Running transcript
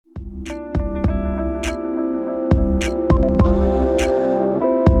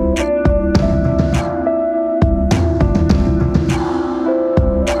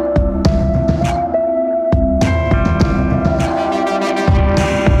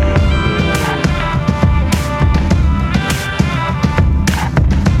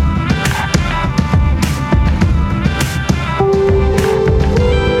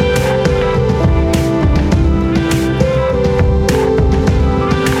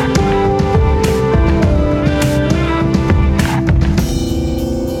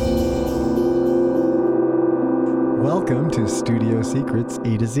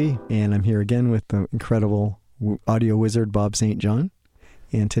Z, and I'm here again with the incredible audio wizard Bob St. John.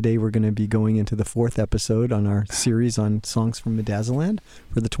 And today we're going to be going into the 4th episode on our series on songs from Medazzaland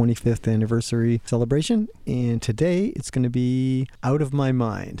for the 25th anniversary celebration. And today it's going to be Out of My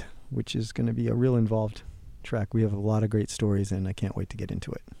Mind, which is going to be a real involved track. We have a lot of great stories, and I can't wait to get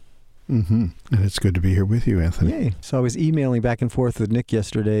into it. Mm-hmm. And it's good to be here with you, Anthony. Yay. So I was emailing back and forth with Nick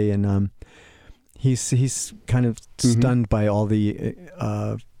yesterday, and he's kind of stunned by all the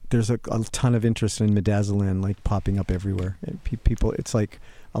there's a ton of interest in Medazzaland, like popping up everywhere. People, it's like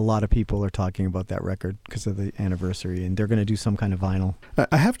a lot of people are talking about that record because of the anniversary, and they're going to do some kind of vinyl.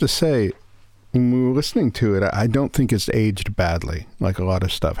 I have to say, when we were listening to it, I don't think it's aged badly like a lot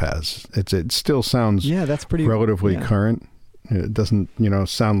of stuff has. It still sounds that's pretty relatively current. It doesn't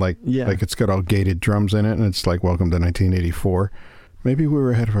sound like it's got all gated drums in it, and it's like welcome to 1984. Maybe we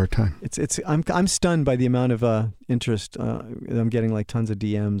were ahead of our time. I'm stunned by the amount of interest. I'm getting like tons of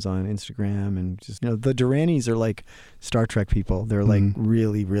DMs on Instagram, and just the Duranis are like Star Trek people. They're like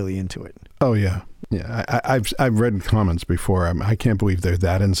really, really into it. Oh yeah. I've read comments before. I can't believe they're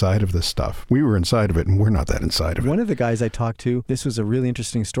that inside of this stuff. We were inside of it, and we're not that inside of it. One of the guys I talked to, this was a really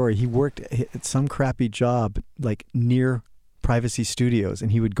interesting story. He worked at some crappy job like near Privacy Studios,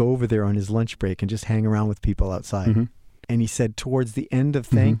 and he would go over there on his lunch break and just hang around with people outside. Mm-hmm. And he said towards the end of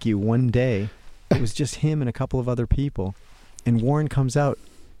Thank You one day, it was just him and a couple of other people. And Warren comes out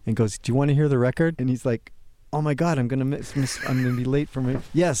and goes, "Do you want to hear the record?" And he's like, "Oh my God, I'm going to be late for my..."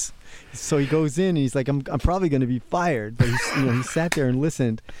 Yes. So he goes in and he's like, I'm probably going to be fired. But he sat there and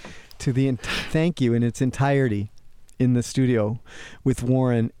listened to the Thank You in its entirety in the studio with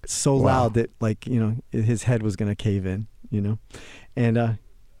Warren so loud that his head was going to cave in, And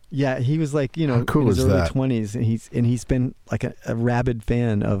yeah, he was like, How cool in his early that? 20s, and he's been like a rabid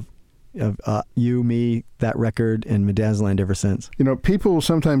fan of You, Me, that record, and Medazzaland ever since. People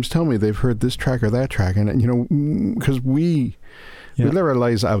sometimes tell me they've heard this track or that track, and because we live our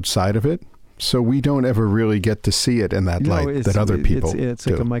lives outside of it, so we don't ever really get to see it in that light that other people it's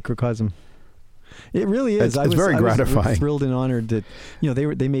do. like a microcosm. It really is. It's very gratifying. I was thrilled and honored that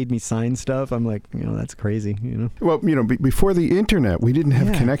they made me sign stuff. I'm like, that's crazy. Well, before the internet, we didn't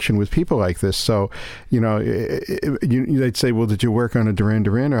have connection with people like this. So, they'd say, "Well, did you work on a Duran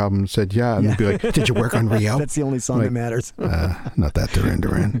Duran album?" And said, "Yeah." And they'd be like, "Did you work on Rio?" That's the only song that matters. Not that Duran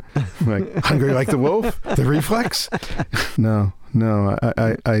Duran. Like Hungry Like the Wolf, the Reflex. No.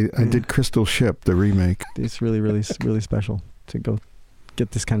 I did Crystal Ship, the remake. It's really, really, really special to go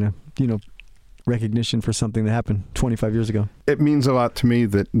get this kind of recognition for something that happened 25 years ago. It means a lot to me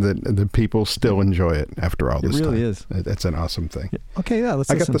that the people still enjoy it after all this time. It really is. It's an awesome thing. Yeah. Okay, let's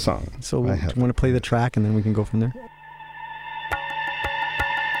I listen. got the song. So do you want to play the track and then we can go from there?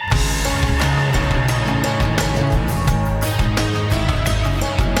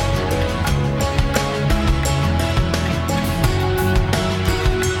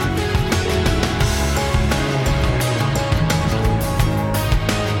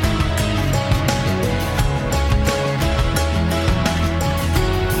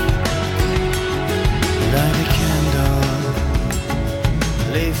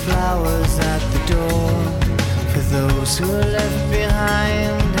 Who are left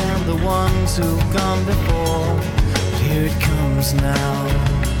behind and the ones who've gone before. But here it comes now.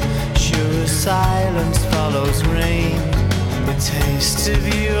 Sure as silence follows rain. The taste of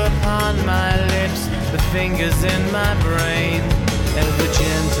you upon my lips, the fingers in my brain, ever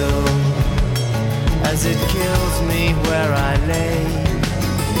gentle as it kills me where I lay.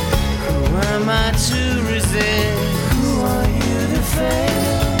 Who am I to resist? Who are you to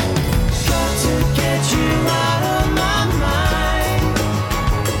fail? Got to get you out of my mind,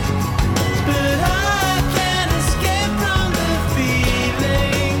 but I can't escape from the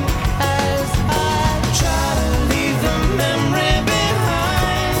feeling as I try to leave the memory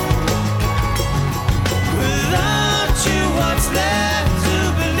behind. Without you, what's left to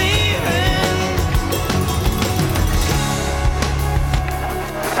believe in?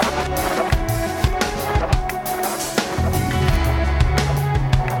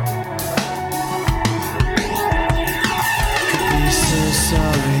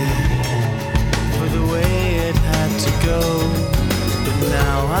 Sorry for the way it had to go, but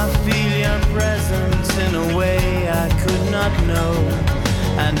now I feel your presence in a way I could not know.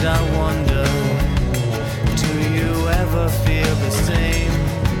 And I wonder, do you ever feel the same?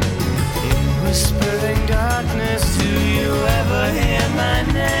 In whispering darkness, do you ever hear my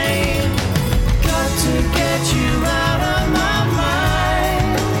name? Got to get you out of my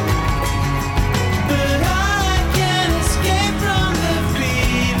mind, but I can't escape from the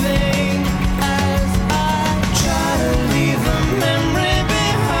feeling as I try to leave the memory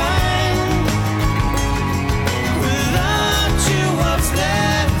behind.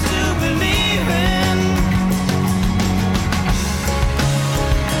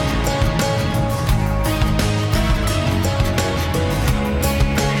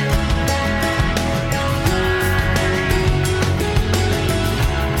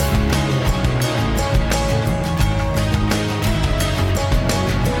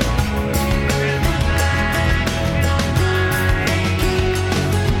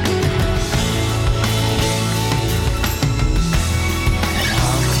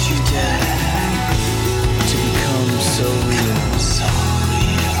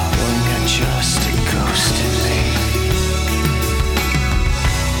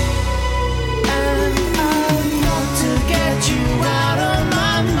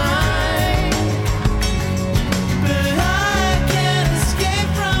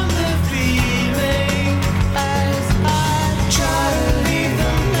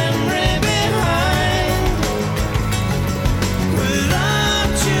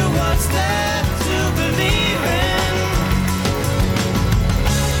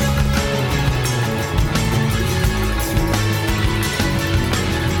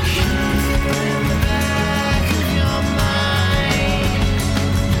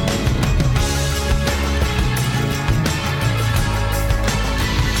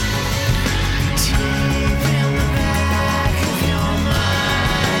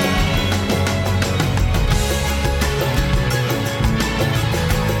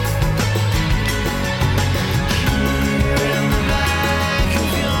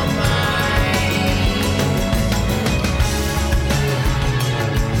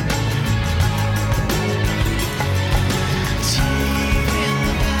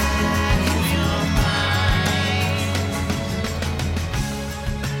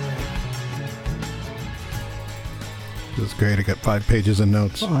 great. I got 5 pages of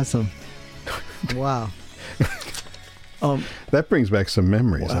notes. Awesome. Wow. That brings back some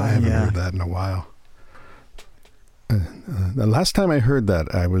memories. Wow, I haven't heard that in a while. The last time I heard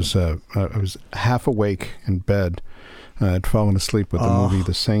that, I was half awake in bed. I'd fallen asleep with the movie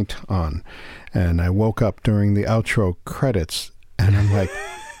The Saint on, and I woke up during the outro credits, and I'm like,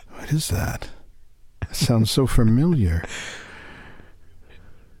 what is that? It sounds so familiar.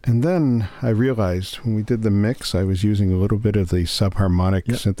 And then I realized when we did the mix, I was using a little bit of the subharmonic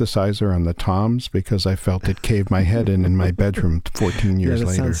synthesizer on the toms because I felt it caved my head in my bedroom 14 years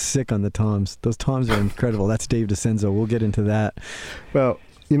later. Sounds sick on the toms. Those toms are incredible. That's Dave DeCenzo. We'll get into that. Well,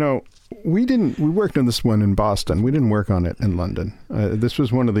 we worked on this one in Boston. We didn't work on it in London. This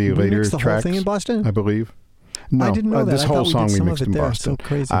was one of the later mixed the tracks. Whole thing in Boston? I believe. No, I didn't know that. This whole song we mixed in there. Boston. So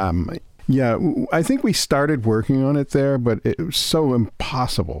crazy. Yeah, I think we started working on it there, but it was so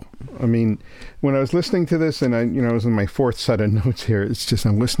impossible. I mean, when I was listening to this, and I was in my 4th set of notes here, it's just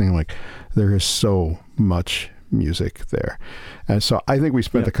I'm listening like there is so much music there. And so I think we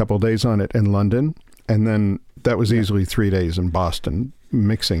spent a couple of days on it in London, and then that was easily 3 days in Boston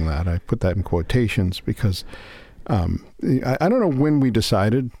mixing that. I put that in quotations because I don't know when we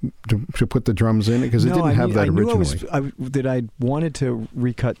decided to put the drums in it because it didn't have that originally. I wanted to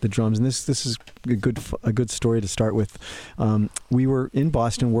recut the drums, and this is a good story to start with. We were in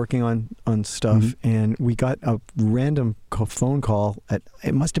Boston working on stuff, and we got a random phone call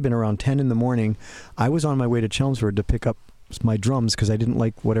it must have been around 10 in the morning. I was on my way to Chelmsford to pick up my drums because I didn't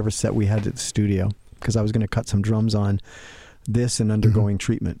like whatever set we had at the studio because I was going to cut some drums on this and undergoing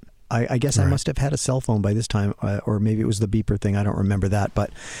treatment. I guess I must have had a cell phone by this time, or maybe it was the beeper thing. I don't remember that.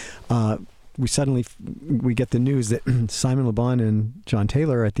 But we get the news that Simon Le Bon and John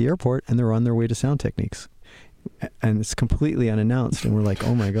Taylor are at the airport, and they're on their way to Sound Techniques. And it's completely unannounced, and we're like,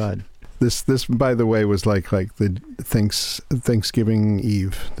 oh, my God. This by the way, was like the Thanksgiving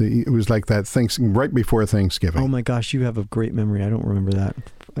Eve. It was like that right before Thanksgiving. Oh, my gosh, you have a great memory. I don't remember that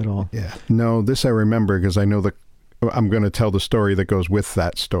at all. Yeah. No, this I remember because I know I'm going to tell the story that goes with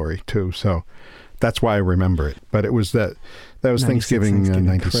that story too, so that's why I remember it. But it was that was Thanksgiving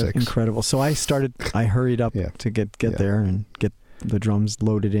 96. Incredible. So I hurried up to get there and get the drums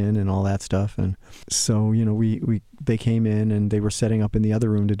loaded in and all that stuff. And so they came in and they were setting up in the other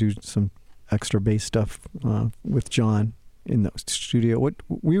room to do some extra bass stuff with John in the studio.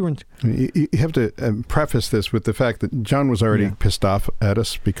 You have to preface this with the fact that John was already pissed off at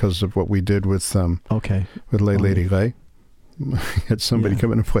us because of what we did with with Lay Lady Lay. Had somebody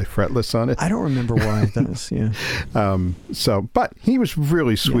come in and play fretless on it. I don't remember why. That was but he was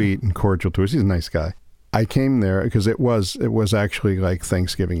really sweet and cordial to us. He's a nice guy. I came there because it was actually like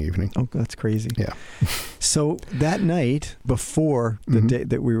Thanksgiving evening. Oh, that's crazy. Yeah. So that night before the day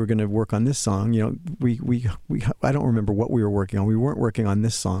that we were going to work on this song, we I don't remember what we were working on. We weren't working on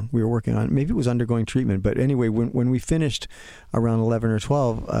this song. We were working on, maybe it was Undergoing Treatment. But anyway, when we finished around 11 or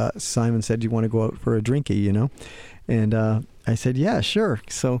 12, Simon said, "Do you want to go out for a drinky?" And I said, yeah, sure.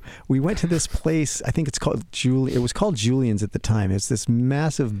 So we went to this place. I think it's called It was called Julian's at the time. It's this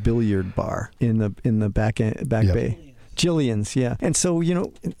massive billiard bar in the back bay. Jillian's, yeah. And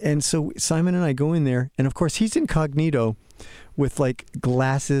so Simon and I go in there, and of course he's incognito with like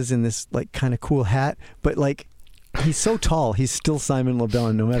glasses and this like kind of cool hat, but like he's so tall, he's still Simon Le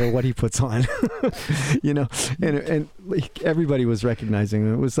Bon no matter what he puts on. And like everybody was recognizing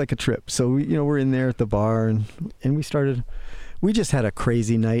him. It was like a trip. So we're in there at the bar and we just had a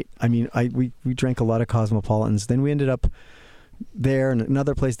crazy night. I mean, we drank a lot of Cosmopolitans. Then we ended up there in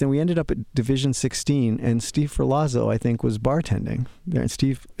another place. Then we ended up at Division 16, and Steve Ferlazzo, I think, was bartending there. And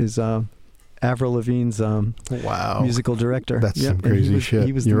Steve is Avril Lavigne's musical director. That's some crazy shit.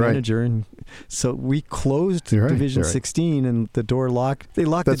 He was the manager, and so we closed Division 16, and the door locked. They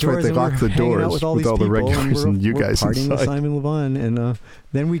locked the doors. They locked the doors with all the regulars and you guys partying inside. with Simon Le Bon, and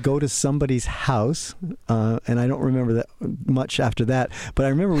then we go to somebody's house, and I don't remember that much after that, but I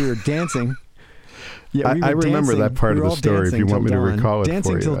remember we were dancing. Yeah, I remember that part of the story. If you want me to recall it for you,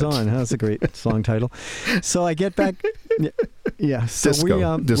 Dancing Till Dawn. That's a great song title. So I get back. Yeah, so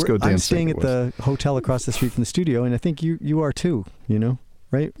Disco I'm staying at the hotel across the street from the studio, and I think you are too.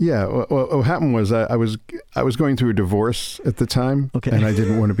 Right? Yeah. Well, what happened was I was going through a divorce at the time, and I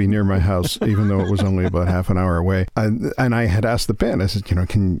didn't want to be near my house, even though it was only about half an hour away. And I had asked the band. I said,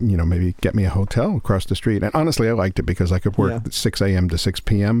 can maybe get me a hotel across the street? And honestly, I liked it because I could work 6 a.m. to 6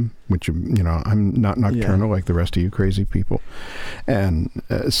 p.m., which I'm not nocturnal like the rest of you crazy people. And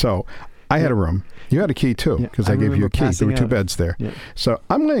so I had a room. You had a key too, because I gave you a key. There were 2 beds there. Yeah. So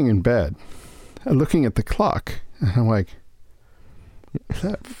I'm laying in bed, looking at the clock, and I'm like, is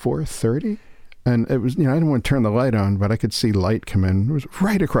that 4:30? And it was, I didn't want to turn the light on, but I could see light come in. It was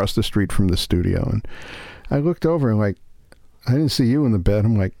right across the street from the studio. And I looked over and I didn't see you in the bed.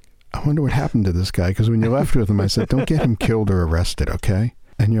 I'm like, I wonder what happened to this guy. Because when you left with him, I said, don't get him killed or arrested, okay?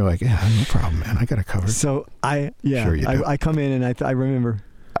 And you're like, yeah, no problem, man. I got it covered. So Sure you do. I come in and I remember.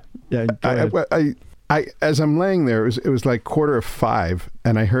 Yeah. I as I'm laying there, it was like 4:45,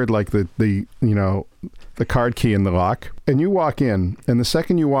 and I heard like the card key in the lock. And you walk in, and the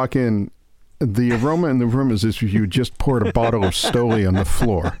second you walk in, the aroma in the room is as if you just poured a bottle of Stoli on the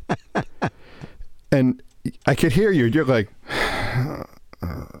floor. And I could hear you. You're like,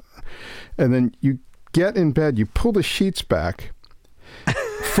 and then you get in bed, you pull the sheets back,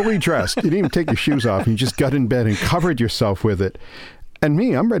 fully dressed. You didn't even take your shoes off. You just got in bed and covered yourself with it. And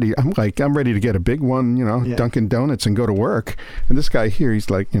me, I'm ready. I'm ready to get a big one, Dunkin' Donuts and go to work. And this guy here, he's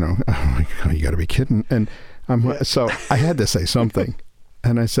like, oh my God, you got to be kidding. And so I had to say something.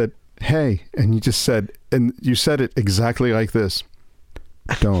 And I said, hey, and you just said, and you said it exactly like this: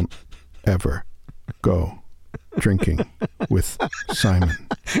 don't ever go drinking with Simon.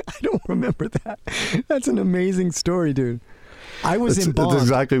 I don't remember that. That's an amazing story, dude. I was embalmed. That's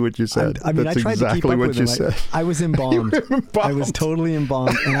exactly what you said. I tried to keep up with him. I was embalmed. embalmed. I was totally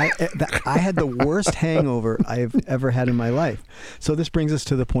embalmed, and I had the worst hangover I've ever had in my life. So this brings us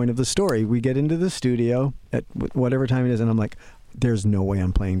to the point of the story. We get into the studio at whatever time it is, and I'm like, there's no way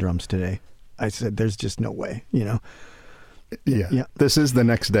I'm playing drums today. I said, there's just no way, Yeah. This is the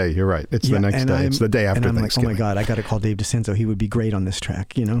next day. You're right. It's the next day. It's the day after Thanksgiving. Thanksgiving. Like, oh my God, I got to call Dave DeCenzo. He would be great on this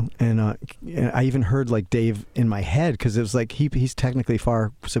track, And I even heard like Dave in my head, because it was like he's technically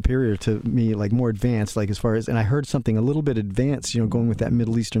far superior to me, like more advanced, like as far as. And I heard something a little bit advanced, going with that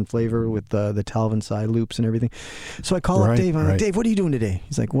Middle Eastern flavor with the Talvin side loops and everything. So I call up Dave. I'm like, Dave, what are you doing today?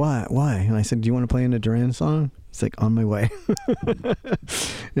 He's like, why? And I said, do you want to play in a Duran song? He's like, on my way.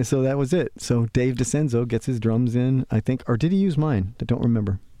 And so that was it. So Dave DeCenzo gets his drums in, I think, or did he use mine? I don't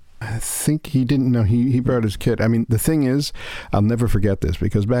remember. I think he didn't know. He brought his kit. I mean, the thing is, I'll never forget this,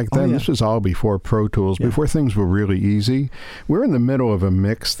 because back then, this was all before Pro Tools, before things were really easy. We're in the middle of a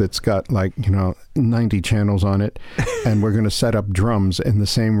mix that's got 90 channels on it, and we're going to set up drums in the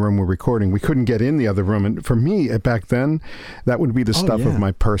same room we're recording. We couldn't get in the other room. And for me, back then, that would be the stuff of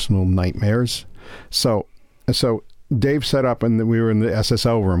my personal nightmares. So Dave set up, and we were in the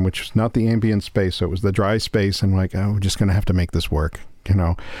SSL room, which was not the ambient space. So it was the dry space. And we're just going to have to make this work,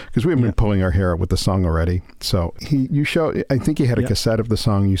 because we've been pulling our hair out with the song already. So I think he had a cassette of the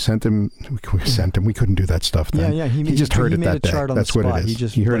song. You sent him, we couldn't do that stuff then. Yeah. He just heard it that day. That's what it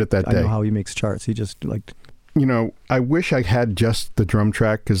is. He heard it that day. I know how he makes charts. He just I wish I had just the drum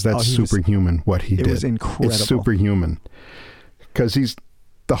track, because that's superhuman what he did. It was incredible. It's superhuman. Because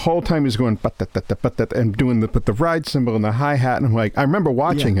the whole time he's going and doing the ride cymbal and the hi-hat, and I'm like, I remember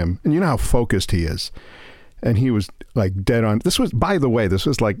watching him, and you know how focused he is, and he was like dead on. This was, by the way, this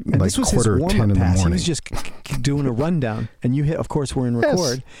was like quarter 10 in the morning. He was just doing a rundown, and of course we're in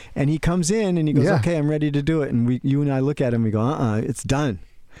record, and he comes in and he goes, okay, I'm ready to do it, and you and I look at him, we go, it's done,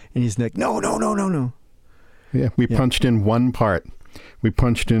 and he's like, no. Yeah, we punched in one part. We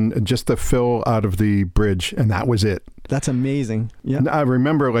punched in just the fill out of the bridge, and that was it. That's amazing. Yeah, I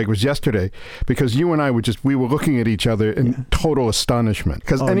remember like it was yesterday, because you and I we were looking at each other in total astonishment,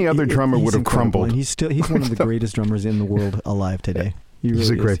 because any other drummer would have crumbled. And he's one of the greatest drummers in the world alive today. He's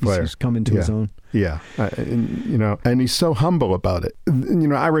a great player. He's come into his own. Yeah, and he's so humble about it.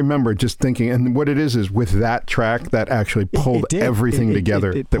 I remember just thinking, and what it is with that track that actually pulled everything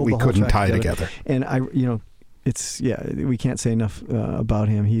together that we couldn't tie together. And we can't say enough about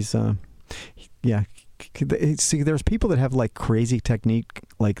him. He's See, there's people that have like crazy technique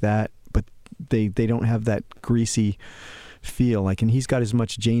like that, but they don't have that greasy feel. And he's got as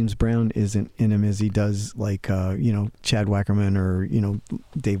much James Brown isn't in him as he does like Chad Wackerman or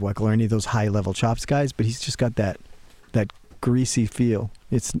Dave Weckl or any of those high level chops guys. But he's just got that greasy feel.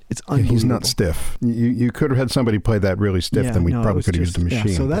 It's unbelievable. He's not stiff. You could have had somebody play that really stiff, then we probably could have used the machine.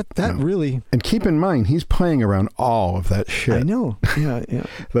 Yeah, so that really... And keep in mind, he's playing around all of that shit. I know. Yeah.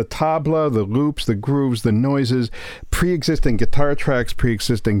 The tabla, the loops, the grooves, the noises, pre-existing guitar tracks,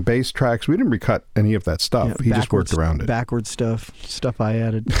 pre-existing bass tracks. We didn't recut any of that stuff. He just worked around it. Backward stuff I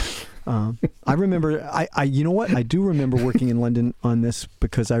added. I remember, I you know what? I do remember working in London on this,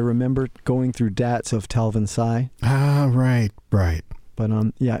 because I remember going through DATs of Talvin Sai. Ah, right. But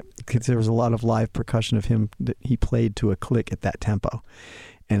because there was a lot of live percussion of him that he played to a click at that tempo,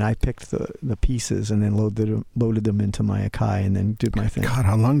 and I picked the pieces and then loaded them into my Akai and then did my thing. God,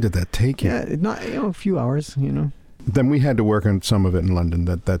 how long did that take you? Yeah, not a few hours. Then we had to work on some of it in London.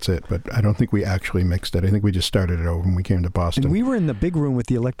 That's it. But I don't think we actually mixed it. I think we just started it over when we came to Boston. And we were in the big room with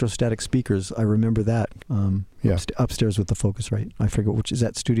the electrostatic speakers. I remember that. Upstairs with the Focusrite. I forget which is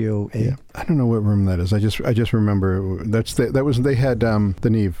that Studio A. Yeah. I don't know what room that is. I just remember they had the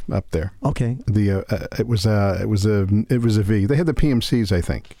Neve up there. Okay. It was a V. They had the PMCs, I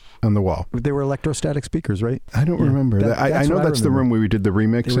think, on the wall. They were electrostatic speakers, right? I don't remember. I know that's the room where we did the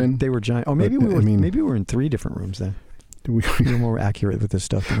remix in. They were giant. Oh, maybe we were in 3 different rooms then. You're more accurate with this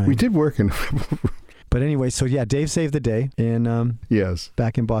stuff than I am. We did work in. But anyway, so yeah, Dave saved the day, and yes,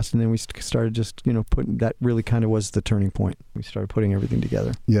 back in Boston, then we started just putting. That really kind of was the turning point. We started putting everything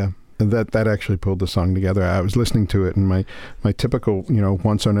together. Yeah. And that actually pulled the song together. I was listening to it, and my typical,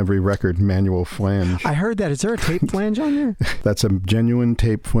 once on every record manual flange. I heard that. Is there a tape flange on there? That's a genuine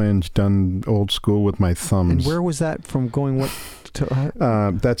tape flange done old school with my thumbs. And where was that from going what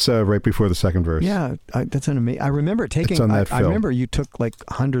to? That's right before the second verse. Yeah, that's an amazing. I remember taking. It's on that I remember you took like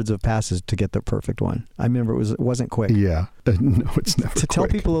hundreds of passes to get the perfect one. I remember it wasn't quick. Yeah. No, it's never quick. Tell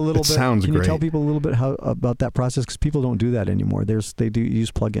people a little bit. Sounds great. Can you tell people a little bit about that process? Because people don't do that anymore. They do use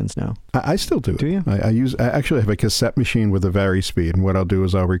plugins now. I still do. Do you? I actually have a cassette machine with a vari speed, and what I'll do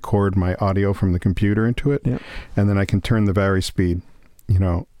is I'll record my audio from the computer into it, and then I can turn the vari speed,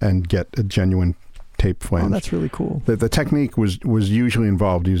 and get a genuine tape flange. Oh, that's really cool. The technique was usually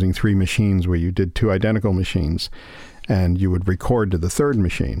involved using 3 machines, where you did 2 identical machines, and you would record to the third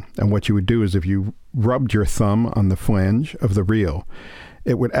machine. And what you would do is if you rubbed your thumb on the flange of the reel,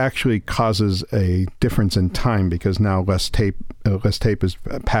 it would actually causes a difference in time, because now less tape is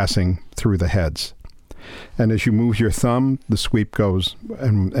passing through the heads. And as you move your thumb, the sweep goes,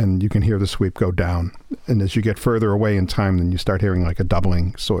 and you can hear the sweep go down. And as you get further away in time, then you start hearing like a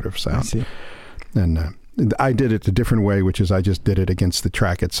doubling sort of sound. I see. And I did it a different way, which is I just did it against the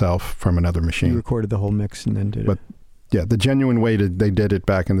track itself from another machine. You recorded the whole mix and then did it. Yeah, the genuine way they did it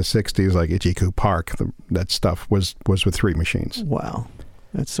back in the 60s, like Ichiku Park, that stuff was with 3 machines. Wow.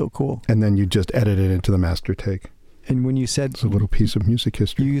 That's so cool. And then you just edit it into the master take. And when you said... It's a little piece of music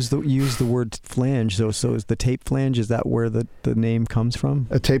history. You use the word flange, so is the tape flange, is that where the name comes from?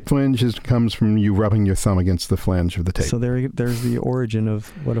 A tape flange comes from you rubbing your thumb against the flange of the tape. So there's the origin of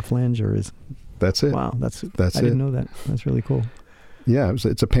what a flanger is. That's it. Wow, I didn't know that. That's really cool. Yeah,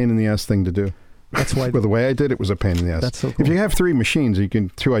 it's a pain in the ass thing to do. That's why. Well, the way I did it was a pain in the ass. That's so cool. If you have 3 machines,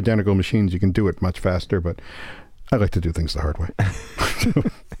 2 identical machines, you can do it much faster, but I like to do things the hard way.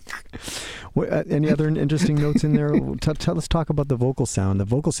 Any other interesting notes in there? Let's talk about the vocal sound. The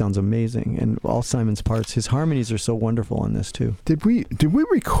vocal sound's amazing, and all Simon's parts. His harmonies are so wonderful on this too. Did we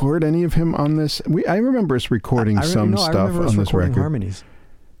record any of him on this? I remember us recording some stuff on this record. Harmonies.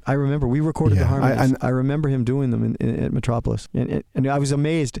 I remember we recorded the harmonies. I remember him doing them at Metropolis, and I was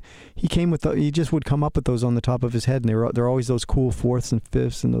amazed. He came with he just would come up with those on the top of his head, and they're always those cool 4ths and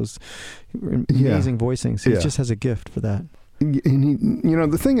 5ths and those amazing voicings. He just has a gift for that. And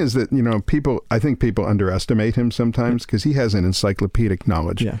the thing is that I think people underestimate him sometimes, because he has an encyclopedic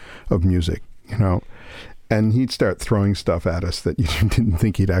knowledge of music, and he'd start throwing stuff at us that you didn't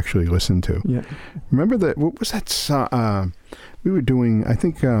think he'd actually listen to. Yeah. Remember what was that song? We were doing, I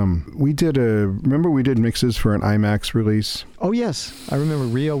think we did mixes for an IMAX release. Oh yes, I remember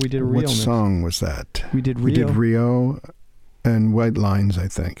Rio. We did a Rio mix. What song was that? We did Rio. We did Rio and White Lines, I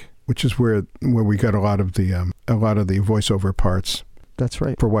think, which is where we got a lot of the voiceover parts. That's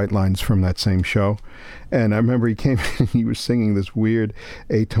right. For White Lines from that same show. And I remember he came in and he was singing this weird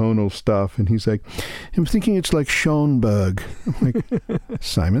atonal stuff, and he's like, I'm thinking it's like Schoenberg. I'm like,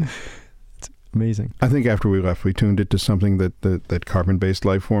 Simon? It's amazing. I think after we left, we tuned it to something that carbon-based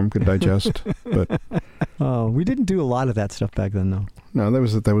life form could digest. But we didn't do a lot of that stuff back then, though. No,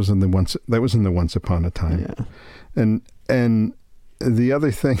 that was in the Once Upon a Time. Yeah. And the other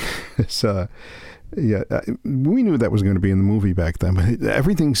thing is, we knew that was going to be in the movie back then, but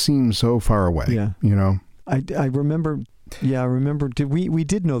everything seemed so far away. Yeah. I remember. Yeah, I remember. We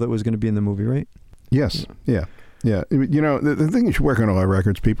did know that was going to be in the movie, right? Yes. Yeah. Yeah. The thing is, you work on a lot of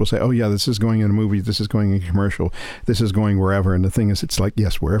records, people say, oh yeah, this is going in a movie, this is going in a commercial, this is going wherever. And the thing is, it's like,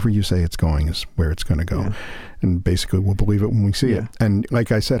 yes, wherever you say it's going is where it's going to go. Yeah. And basically we'll believe it when we see it. And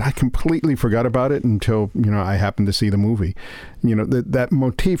like I said, I completely forgot about it until, I happened to see the movie. That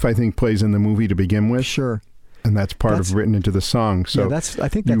motif, I think, plays in the movie to begin with. Sure. And that's written into the song. So I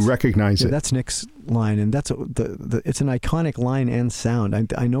think you recognize it. That's Nick's line, and that's it's an iconic line and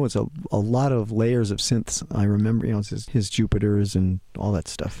sound. I know it's a lot of layers of synths. I remember, his Jupiters and all that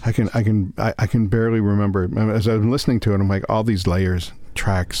stuff. I can barely remember. As I'm listening to it, I'm like, all these layers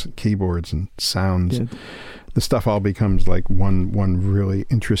tracks, keyboards, and sounds. Yeah. The stuff all becomes like one really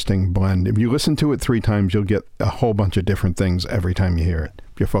interesting blend. If you listen to it 3 times, you'll get a whole bunch of different things every time you hear it.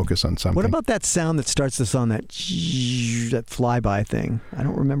 If you focus on something. What about that sound that starts the song, that flyby thing? I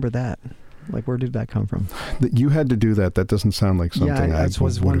don't remember that. Like, where did that come from? That you had to do that. That doesn't sound like something I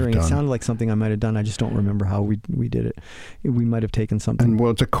was wondering. It sounded like something I might have done. I just don't remember how we did it. We might have taken something. And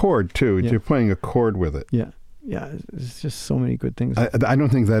well, it's a chord too. Yeah. You're playing a chord with it. Yeah. Yeah, it's just so many good things. I don't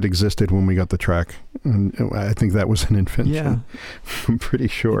think that existed when we got the track. And I think that was an invention. Yeah. I'm pretty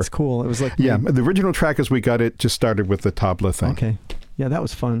sure. It's cool. It was like... Yeah, the original track as we got it just started with the tabla thing. Okay. Yeah, that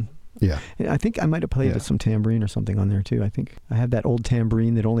was fun. Yeah. I think I might have played with some tambourine or something on there too. I think I had that old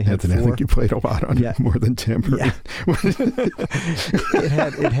tambourine that only had 4. I think you played a lot on it, more than tambourine. Yeah.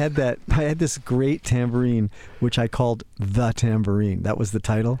 it had that. I had this great tambourine which I called the tambourine. That was the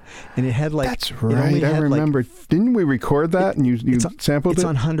title, and it had like. That's right. I remember. Didn't we record that and you sampled it? It's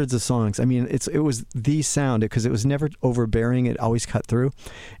on hundreds of songs. I mean, it was the sound because it was never overbearing. It always cut through,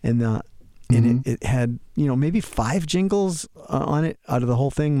 and it had maybe 5 jingles on it out of the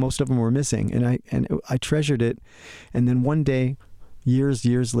whole thing. Most of them were missing, and I treasured it. And then one day,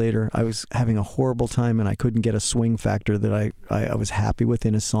 years later, I was having a horrible time and I couldn't get a swing factor that I was happy with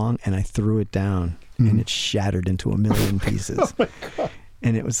in a song, and I threw it down and it shattered into a million pieces. Oh my God.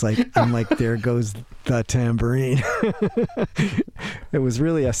 And it was like, I'm like, there goes the tambourine. It was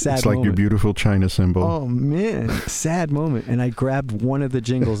really a sad moment. It's like your beautiful China cymbal. Oh, man. Sad moment. And I grabbed one of the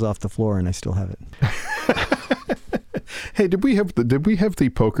jingles off the floor, and I still have it. Hey, did we have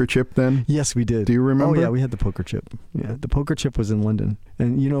the poker chip then? Yes, we did. Do you remember? Oh, yeah, we had the poker chip. Yeah, the poker chip was in London.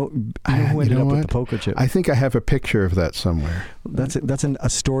 And who ended up with the poker chip? I think I have a picture of that somewhere. That's a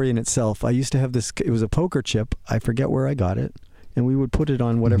story in itself. I used to have this. It was a poker chip. I forget where I got it. And we would put it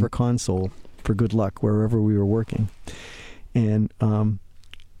on whatever console for good luck, wherever we were working. And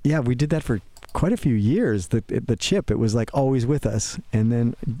we did that for quite a few years. The chip, it was like always with us. And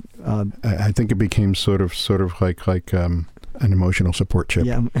then I think it became sort of like an emotional support chip.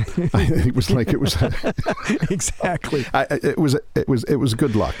 Yeah, it was exactly. It was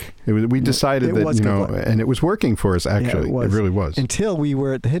good luck. We decided that and it was working for us. Actually, it really was. Until we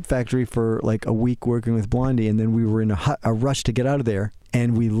were at the Hit Factory for like a week working with Blondie, and then we were in a rush to get out of there,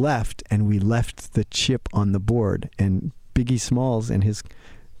 and we left the chip on the board, and Biggie Smalls and his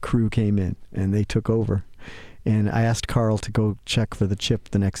crew came in and they took over, and I asked Carl to go check for the chip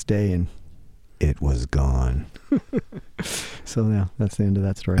the next day, and it was gone. So yeah, that's the end of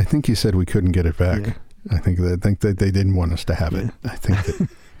that story. I think he said we couldn't get it back. Yeah. I think that they didn't want us to have it. I think that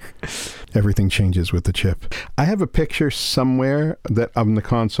everything changes with the chip. I have a picture somewhere that on the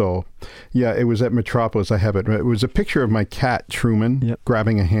console. Yeah, it was at Metropolis. I have it. It was a picture of my cat Truman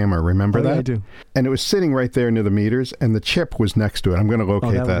grabbing a hammer. Remember that? Yeah, I do. And it was sitting right there near the meters, and the chip was next to it. I'm going to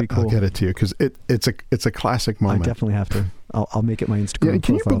locate that. Would be cool. I'll get it to you because it's a classic moment. I definitely have to. I'll make it my Instagram. Yeah,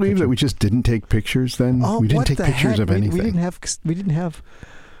 can you believe that we just didn't take pictures then? Oh, we didn't take pictures of anything. We didn't have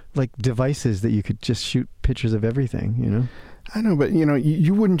like devices that you could just shoot pictures of everything. I know, but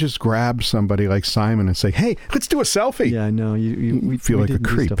you wouldn't just grab somebody like Simon and say, "Hey, let's do a selfie." Yeah, I know. We feel like a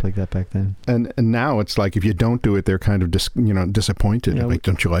creep. Do stuff like that back then. And now it's like if you don't do it, they're kind of disappointed. Yeah, like,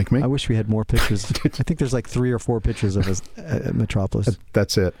 don't you like me? I wish we had more pictures. I think there's like 3 or 4 pictures of us at Metropolis.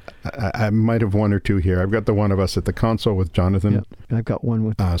 That's it. I might have 1 or 2 here. I've got the one of us at the console with Jonathan. Yep. And I've got one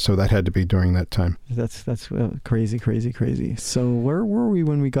with. So that had to be during that time. That's crazy. So where were we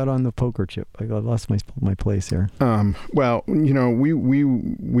when we got on the poker chip? I lost my place here. Well,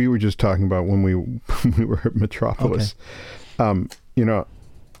 we were just talking about when we were at Metropolis. Okay.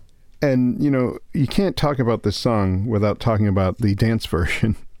 And you can't talk about this song without talking about the dance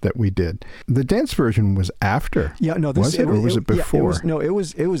version that we did. The dance version was after. Yeah, no, was it before?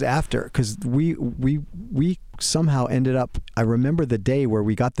 It was after because we somehow ended up. I remember the day where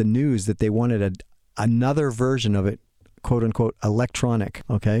we got the news that they wanted another version of it, quote unquote, electronic.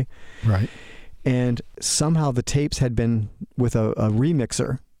 Okay, right. And somehow the tapes had been with a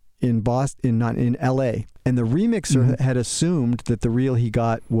remixer in Boston, not in L.A. And the remixer had assumed that the reel he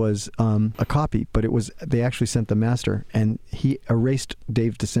got was a copy, but they actually sent the master, and he erased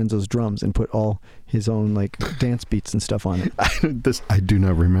Dave DiCenzo's drums and put all his own like dance beats and stuff on it. I do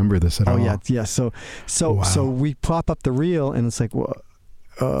not remember this at all. Oh yeah. So we pop up the reel, and it's like, well,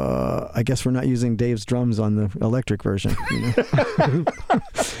 I guess we're not using Dave's drums on the electric version,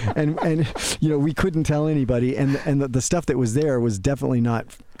 and we couldn't tell anybody, and the stuff that was there was definitely not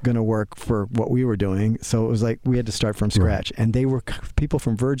going to work for what we were doing. So it was like we had to start from scratch, and people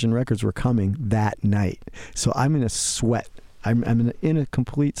from Virgin Records were coming that night. So I'm in a sweat I'm in a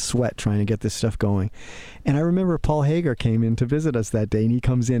complete sweat trying to get this stuff going. And I remember Paul Hager came in to visit us that day, and he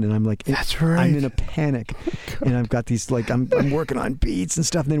comes in, and I'm like, that's right. I'm in a panic. And I've got these, like, I'm working on beats and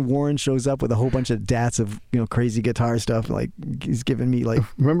stuff. And then Warren shows up with a whole bunch of dats of, crazy guitar stuff. Like, he's giving me, like...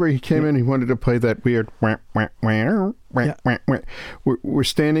 Remember he came in, he wanted to play that weird... We're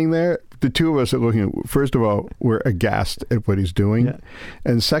standing there. The two of us are looking. First of all, we're aghast at what he's doing. Yeah.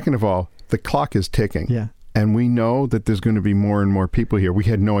 And second of all, the clock is ticking. Yeah. And we know that there's going to be more and more people here. We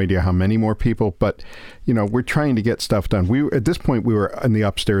had no idea how many more people, but, we're trying to get stuff done. At this point, we were in the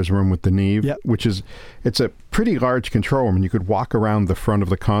upstairs room with the Neve, which it's a pretty large control room, and you could walk around the front of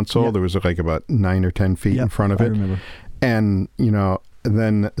the console. Yep. There was like about 9 or 10 feet in front of it. I remember. And,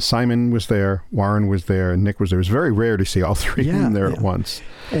 then Simon was there, Warren was there, and Nick was there. It was very rare to see all three of them there at once.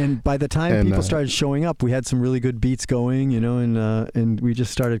 And by the time people started showing up, we had some really good beats going, and we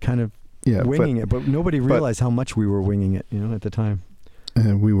just started kind of winging it. But nobody realized how much we were winging it, at the time.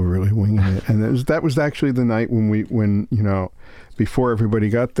 And we were really winging it. And that was actually the night when before everybody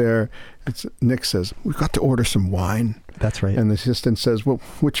got there, Nick says, "We've got to order some wine." That's right. And the assistant says, "Well,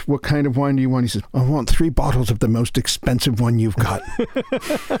 what kind of wine do you want?" He says, "I want 3 bottles of the most expensive one you've got."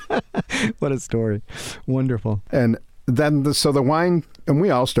 What a story. Wonderful. And then so the wine, and we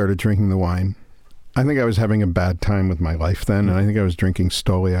all started drinking the wine. I think I was having a bad time with my life then, and I think I was drinking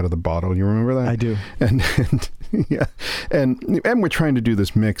slowly out of the bottle. You remember that? I do. And yeah, and we're trying to do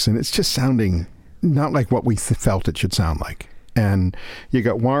this mix, and it's just sounding not like what we felt it should sound like. And you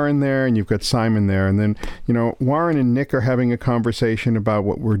got Warren there, and you've got Simon there, and then Warren and Nick are having a conversation about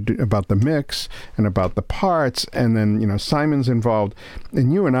about the mix and about the parts, and then Simon's involved,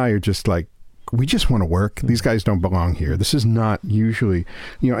 and you and I are just like, we just want to work. These guys don't belong here. This is not usually,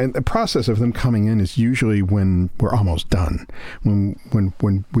 and the process of them coming in is usually when we're almost done, when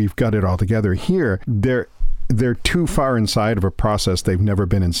we've got it all together. Here, they're too far inside of a process they've never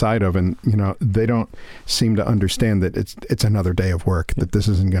been inside of, and they don't seem to understand that it's another day of work, that this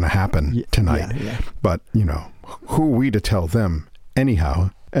isn't going to happen tonight. But who are we to tell them anyhow?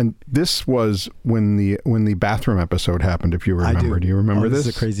 And this was when the bathroom episode happened, if you remember. Do you remember this? This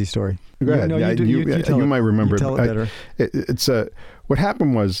is a crazy story. Go ahead. No, you might remember. You tell it better. It's what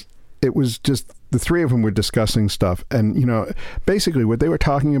happened was, it was just the three of them were discussing stuff, and basically what they were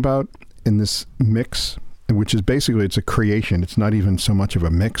talking about in this mix, which is basically, it's a creation. It's not even so much of a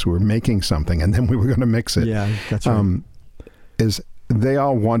mix. We're making something, and then we were going to mix it. Yeah, that's right. Is they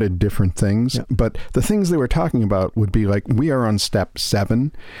all wanted different things, but the things they were talking about would be like, we are on step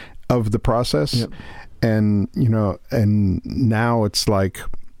 7 of the process, and and now it's like,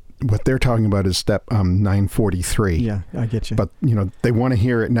 what they're talking about is step 943. Yeah, I get you. But they want to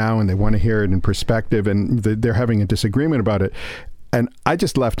hear it now, and they want to hear it in perspective, and they're having a disagreement about it. And I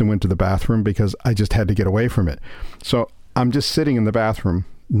just left and went to the bathroom because I just had to get away from it. So I'm just sitting in the bathroom,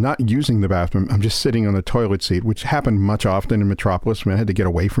 not using the bathroom. I'm just sitting on the toilet seat, which happened much often in Metropolis when I had to get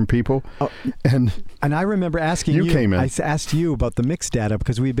away from people. Oh, and I remember asking you. Came in. I asked you about the mix data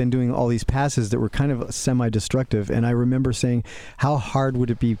because we've been doing all these passes that were kind of semi-destructive. And I remember saying, how hard would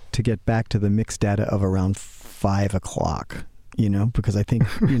it be to get back to the mix data of around 5 o'clock? Because I think,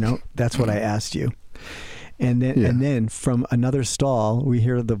 that's what I asked you. And then from another stall, we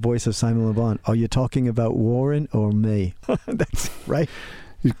hear the voice of Simon Le Bon. Are you talking about Warren or me? That's right.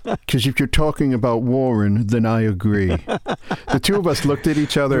 Because if you're talking about Warren, then I agree. The two of us looked at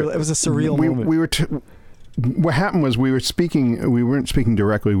each other. It was a surreal moment. What happened was we weren't speaking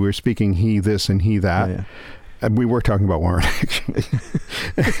directly. We were speaking he this and he that. Yeah. And we were talking about Warren, actually.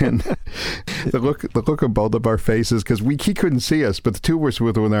 And the look of both of our faces, because he couldn't see us, but the two of us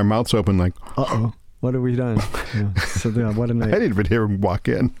with our mouths open like, uh-oh. What have we done? Yeah. So what a night. I didn't even hear him walk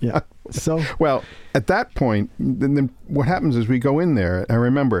in. Yeah. So well, at that point, then what happens is we go in there. I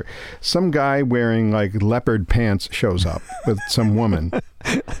remember some guy wearing like leopard pants shows up with some woman.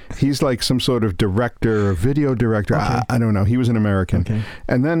 He's like some sort of director or video director. Okay. I don't know. He was an American. Okay.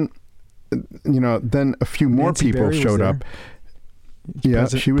 And then, then a few more Nancy people Berry showed up. Yeah,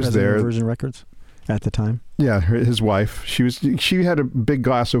 she was there. Of Virgin Records at the time. Yeah, his wife. She had a big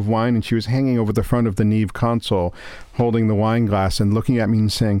glass of wine, and she was hanging over the front of the Neve console, holding the wine glass and looking at me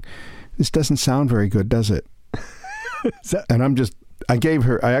and saying, "This doesn't sound very good, does it?" And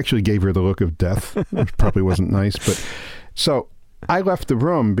I actually gave her the look of death, which probably wasn't nice. But so I left the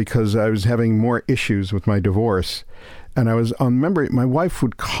room because I was having more issues with my divorce, and remember, my wife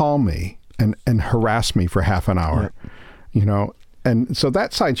would call me and harass me for half an hour, And so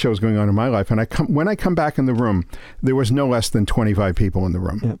that sideshow was going on in my life. And when I come back in the room, there was no less than 25 people in the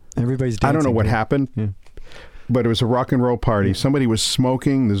room. Yeah. Everybody's dancing. I don't know what happened. Yeah. but it was a rock and roll party. Somebody was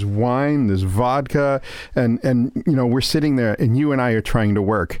smoking, there's wine, there's vodka, and we're sitting there, and you and I are trying to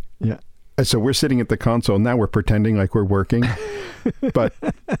work. Yeah. And so we're sitting at the console, now we're pretending like we're working, but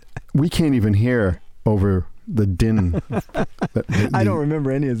we can't even hear over the din. I don't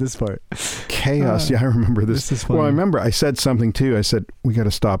remember any of this part. Chaos. Yeah, I remember this. This is funny. Well, I remember I said something too. I said, we got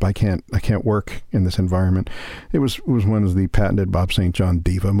to stop. I can't work in this environment. It was one of the patented Bob St. John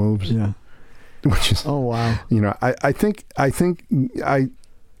diva moves. Yeah. Which is, oh, wow. I think I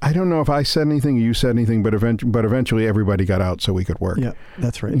don't know if I said anything or you said anything, but eventually everybody got out so we could work. Yeah,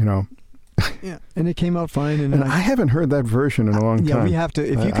 that's right. Yeah, and it came out fine. And I haven't heard that version in a long time. Yeah, we have to.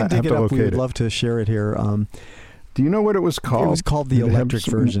 If you can dig it up, we would love to share it here. Do you know what it was called? It was called the Electric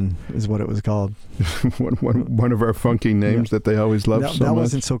Version, is what it was called. one of our funky names that they always loved so much. That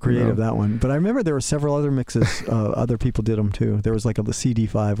wasn't so creative, that one. But I remember there were several other mixes. Other people did them too. There was like a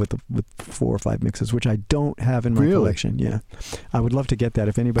CD5 with 4 or 5 mixes, which I don't have in my collection. Yeah, I would love to get that.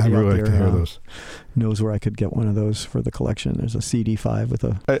 If anybody out there knows where I could get one of those for the collection, there's a CD5 with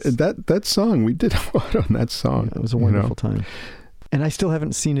a that song. We did a lot on that song. Yeah, it was a wonderful time. And I still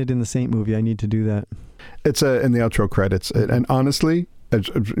haven't seen it in the Saint movie. I need to do that. It's in the outro credits. And honestly,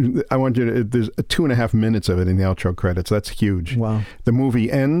 I want you to, there's 2.5 minutes of it in the outro credits. That's huge. Wow. The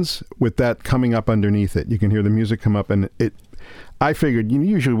movie ends with that coming up underneath it. You can hear the music come up, and I figured,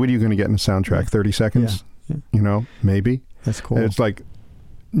 usually what are you going to get in a soundtrack? 30 seconds? Yeah. Maybe. That's cool. And it's like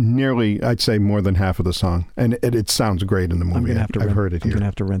nearly, I'd say more than half of the song. And it sounds great in the movie. I've heard it here. I'm going to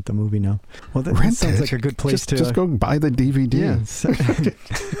have to rent the movie now. Well, that sounds like a good place to... Just go buy the DVD. Yeah.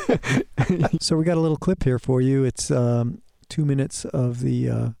 So we got a little clip here for you. It's 2 minutes of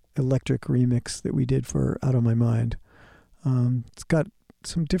the electric remix that we did for Out of My Mind. It's got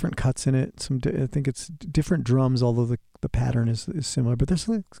some different cuts in it. I think it's different drums, although the pattern is similar. But there's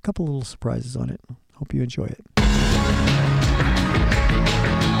a couple little surprises on it. Hope you enjoy it.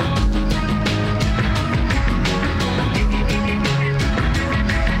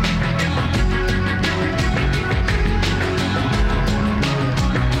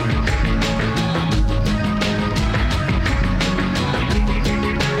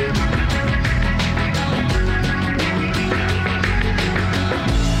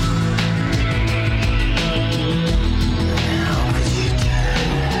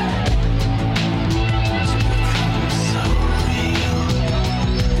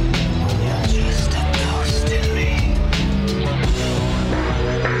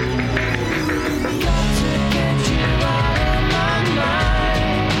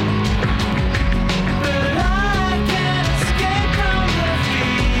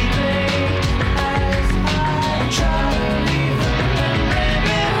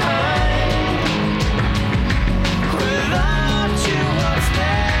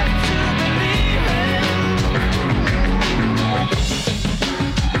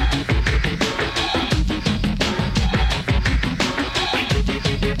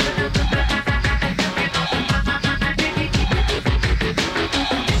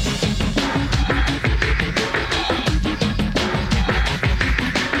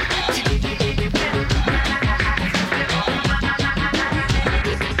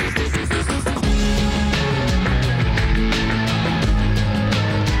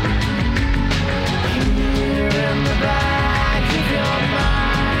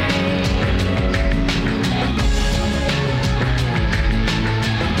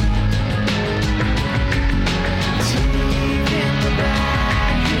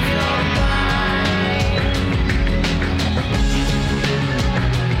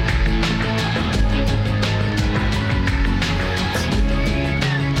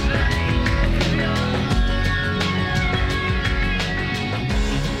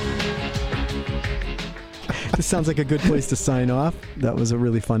 This sounds like a good place to sign off. That was a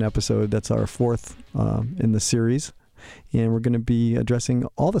really fun episode. That's our 4th in the series. And we're going to be addressing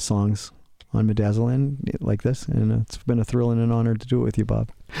all the songs on Medazzaland like this. And it's been a thrill and an honor to do it with you,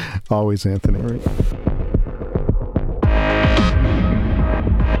 Bob. Always, Anthony. All right.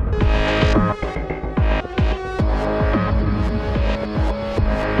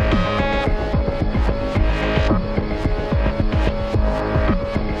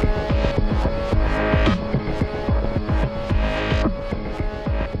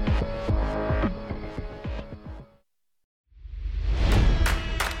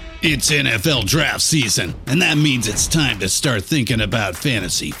 It's NFL draft season, and that means it's time to start thinking about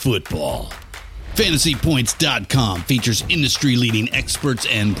fantasy football. FantasyPoints.com features industry-leading experts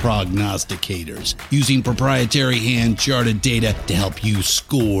and prognosticators using proprietary hand-charted data to help you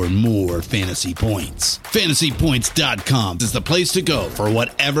score more fantasy points. FantasyPoints.com is the place to go for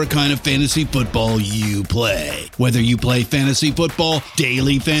whatever kind of fantasy football you play. Whether you play fantasy football,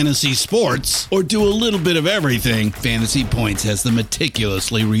 daily fantasy sports, or do a little bit of everything, Fantasy Points has the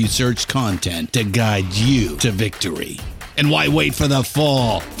meticulously researched content to guide you to victory. And why wait for the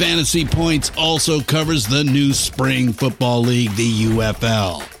fall? Fantasy Points also covers the new spring football league, the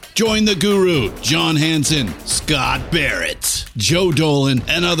UFL. Join the guru, John Hansen, Scott Barrett, Joe Dolan,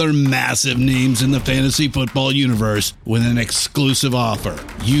 and other massive names in the fantasy football universe with an exclusive offer.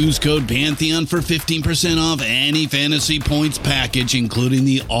 Use code Pantheon for 15% off any Fantasy Points package, including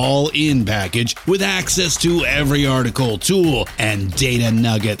the all-in package, with access to every article, tool, and data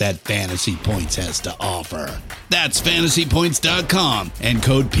nugget that Fantasy Points has to offer. That's FantasyPoints.com and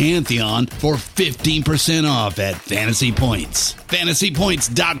code Pantheon for 15% off at Fantasy Points.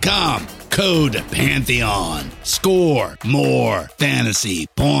 FantasyPoints.com, code Pantheon. Score more fantasy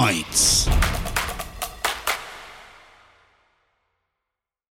points.